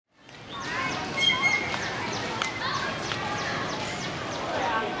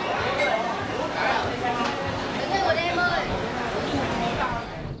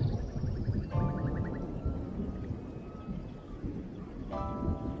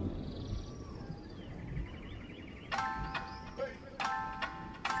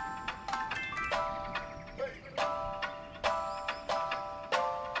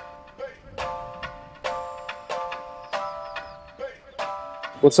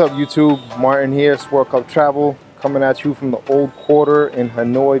What's up YouTube? Martin here, SwirlCupTravel, coming at you from the Old Quarter in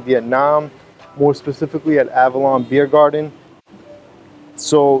Hanoi, Vietnam, more specifically at Avalon Beer Garden.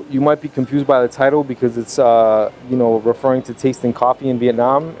 So you might be confused by the title because it's referring to tasting coffee in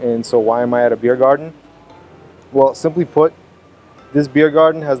Vietnam, and so why am I at a beer garden? Well, simply put, this beer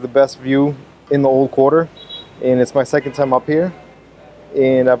garden has the best view in the Old Quarter, and it's my second time up here.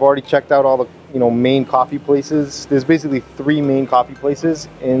 And I've already checked out all the main coffee places. There's basically 3 main coffee places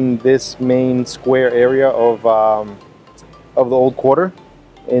in this main square area of the Old Quarter.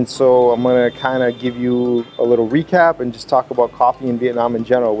 And so I'm gonna kind of give you a little recap and just talk about coffee in Vietnam in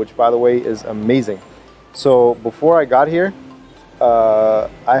general, which by the way is amazing. So before I got here, I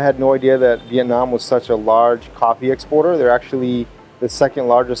had no idea that Vietnam was such a large coffee exporter. They're actually the second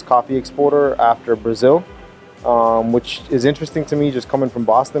largest coffee exporter after Brazil. Which is interesting to me just coming from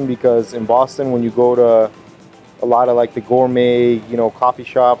Boston, because in Boston when you go to a lot of like the gourmet coffee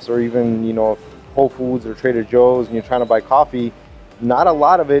shops, or even Whole Foods or Trader Joe's, and you're trying to buy coffee, not a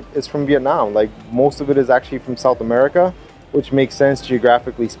lot of it is from Vietnam. Like most of it is actually from South America, which makes sense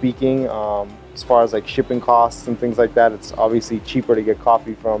geographically speaking. As far as like shipping costs and things like that, it's obviously cheaper to get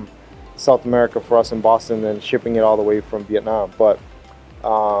coffee from South America for us in Boston than shipping it all the way from Vietnam. But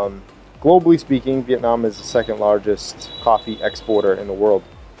globally speaking, Vietnam is the second largest coffee exporter in the world.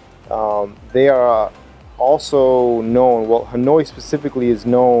 They are also known, well, Hanoi specifically is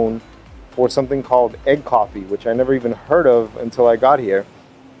known for something called egg coffee, which I never even heard of until I got here.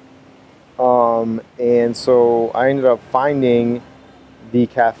 And so I ended up finding the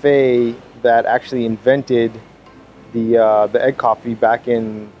cafe that actually invented the egg coffee back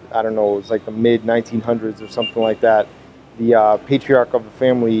in, I don't know, it was like the mid 1900s or something like that. The patriarch of the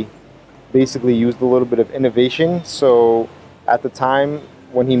family basically used a little bit of innovation. So at the time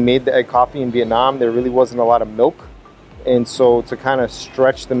when he made the egg coffee in Vietnam, there really wasn't a lot of milk, and so to kind of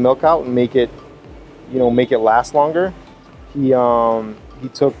stretch the milk out and make it last longer, he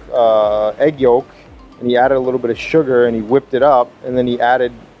took egg yolk and he added a little bit of sugar and he whipped it up, and then he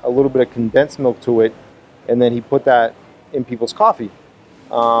added a little bit of condensed milk to it, and then he put that in people's coffee,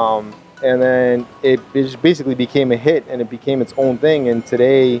 and then it just basically became a hit, and it became its own thing. And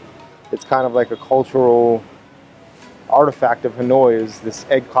today it's kind of like a cultural artifact of Hanoi, is this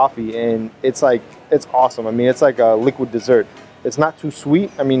egg coffee, and it's awesome. I mean, it's like a liquid dessert. It's not too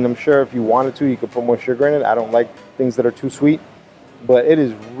sweet. I mean, I'm sure if you wanted to, you could put more sugar in it. I don't like things that are too sweet, but it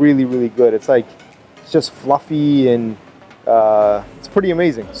is really, really good. It's just fluffy, and it's pretty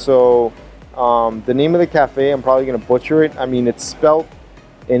amazing. So the name of the cafe, I'm probably gonna butcher it. I mean, it's spelled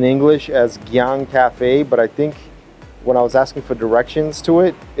in English as Giang Cafe, but I think when I was asking for directions to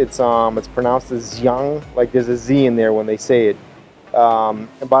it, it's pronounced as Xiang, like there's a Z in there when they say it.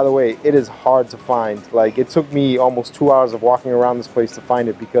 And by the way, it is hard to find. Like, it took me almost 2 hours of walking around this place to find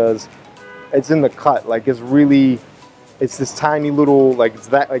it, because it's in the cut. Like, it's this tiny little, like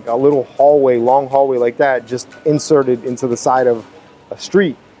a little hallway, long hallway like that, just inserted into the side of a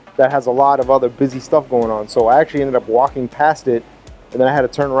street that has a lot of other busy stuff going on. So I actually ended up walking past it, and then I had to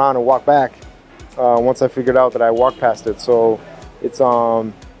turn around and walk back once I figured out that I walked past it. So it's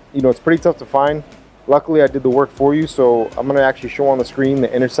it's pretty tough to find. Luckily I did the work for you, so I'm going to actually show on the screen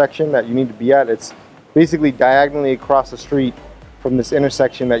the intersection that you need to be at. It's basically diagonally across the street from this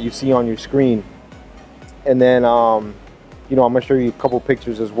intersection that you see on your screen. And then I'm going to show you a couple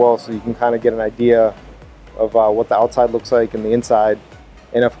pictures as well, so you can kind of get an idea of what the outside looks like and the inside,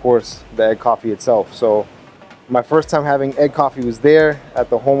 and of course the egg coffee itself. So my first time having egg coffee was there at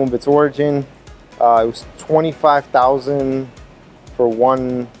the home of its origin. It was $25,000 for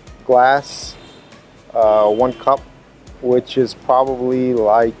one glass, one cup, which is probably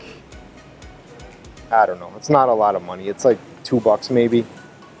like, I don't know, it's not a lot of money. It's like $2 maybe.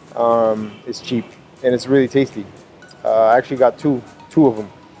 It's cheap and it's really tasty. I actually got two of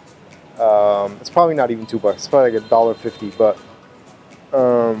them. It's probably not even $2. It's probably like $1.50. But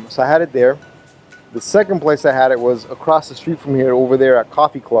so I had it there. The second place I had it was across the street from here, over there at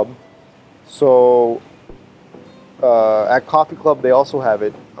Coffee Club. So at Coffee Club they also have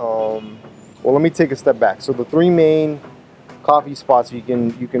it. Well, let me take a step back. So the 3 main coffee spots you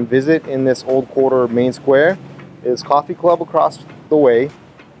can visit in this Old Quarter main square is Coffee Club across the way,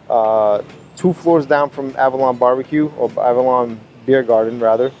 2 floors down from Avalon Barbecue, or Avalon Beer Garden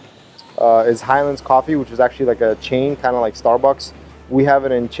rather, is Highlands Coffee, which is actually like a chain, kind of like Starbucks. We have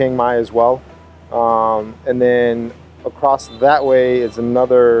it in Chiang Mai as well. And then across that way is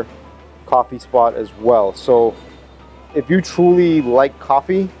another coffee spot as well. So if you truly like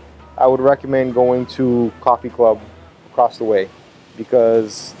coffee, I would recommend going to Coffee Club across the way.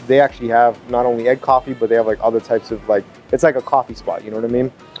 because they actually have not only egg coffee, but they have like other types of like, it's like a coffee spot, you know what I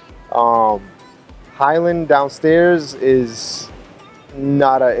mean? Highland downstairs is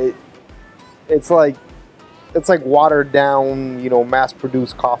not it's like watered down, you know, mass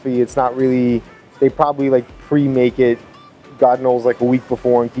produced coffee. It's not really, they probably like pre-make it, God knows, like a week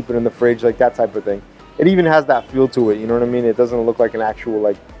before and keep it in the fridge, like that type of thing. It even has that feel to it, you know what I mean? It doesn't look like an actual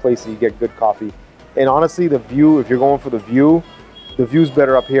like place that you get good coffee. And honestly, the view, if you're going for the view's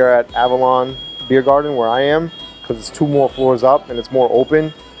better up here at Avalon Beer Garden where I am, because it's 2 more floors up and it's more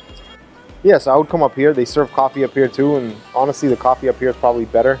open. Yeah, so I would come up here. They serve coffee up here too, and honestly the coffee up here is probably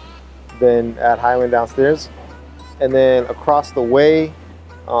better than at Highland downstairs. And then across the way,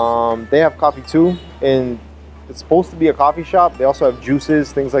 they have coffee too, and it's supposed to be a coffee shop. They also have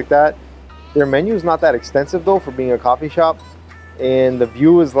juices, things like that. Their menu is not that extensive though for being a coffee shop, and the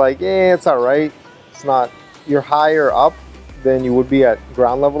view is like, yeah, it's all right. It's not, you're higher up than you would be at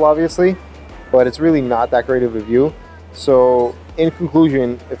ground level obviously, but it's really not that great of a view. So in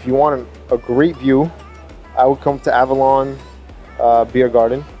conclusion, if you want a great view, I would come to Avalon Beer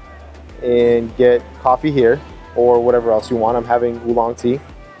Garden and get coffee here or whatever else you want. I'm having oolong tea.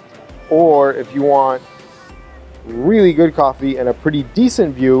 Or if you want really good coffee and a pretty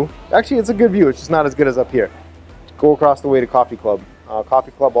decent view, actually it's a good view, it's just not as good as up here, go across the way to Coffee Club.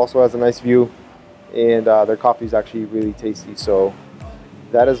 Coffee Club also has a nice view, and their coffee is actually really tasty. So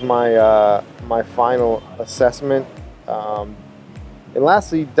that is my my final assessment. And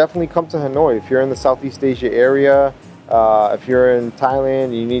lastly, definitely come to Hanoi. If you're in the Southeast Asia area, if you're in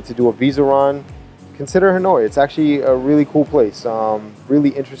Thailand, you need to do a visa run, consider Hanoi. It's actually a really cool place. Really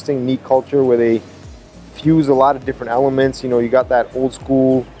interesting, neat culture where they fuse a lot of different elements. You know, you got that old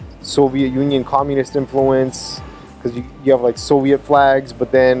school Soviet Union communist influence, because you have like Soviet flags,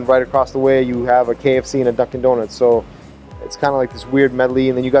 but then right across the way you have a KFC and a Dunkin' Donuts. So it's kind of like this weird medley.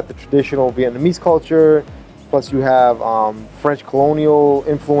 And then you got the traditional Vietnamese culture, plus you have French colonial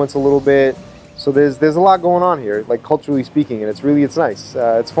influence a little bit. So there's a lot going on here, like culturally speaking, and it's nice.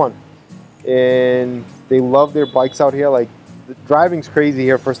 It's fun. And they love their bikes out here. Like, the driving's crazy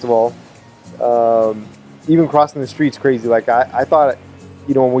here, first of all. Even crossing the street's crazy. Like I thought,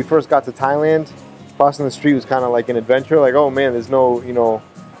 you know, when we first got to Thailand, crossing the street was kind of like an adventure. Like, oh man, there's no, you know,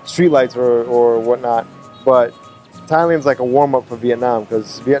 street lights or whatnot. But Thailand's like a warm-up for Vietnam,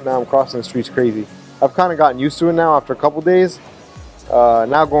 because Vietnam crossing the street's crazy. I've kind of gotten used to it now after a couple days.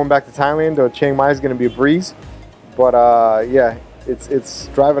 Now going back to Thailand or Chiang Mai is going to be a breeze. But yeah, it's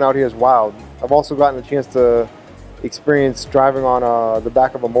driving out here is wild. I've also gotten a chance to experience driving on the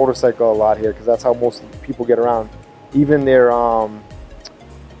back of a motorcycle a lot here, because that's how most people get around. Even their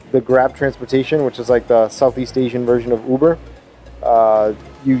the Grab transportation, which is like the Southeast Asian version of Uber.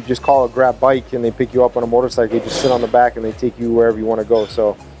 You just call a Grab bike and they pick you up on a motorcycle. You just sit on the back and they take you wherever you want to go.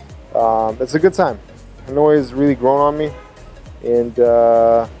 So it's a good time. Hanoi has really grown on me, and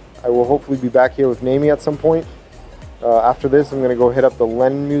I will hopefully be back here with Naomi at some point. After this, I'm going to go hit up the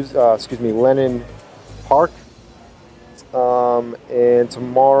Lenin Park. And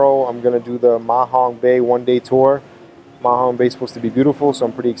tomorrow I'm going to do the Ma Hong Bay one-day tour. Ma Hong Bay is supposed to be beautiful, so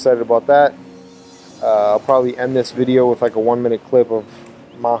I'm pretty excited about that. I'll probably end this video with like a 1-minute clip of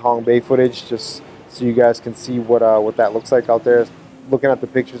Ma Hong Bay footage, just so you guys can see what that looks like out there. Looking at the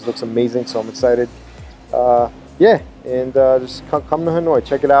pictures, looks amazing, so I'm excited. Yeah, and just come to Hanoi,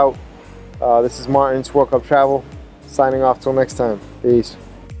 check it out. This is Martin, SwirlCupTravel, signing off till next time. Peace.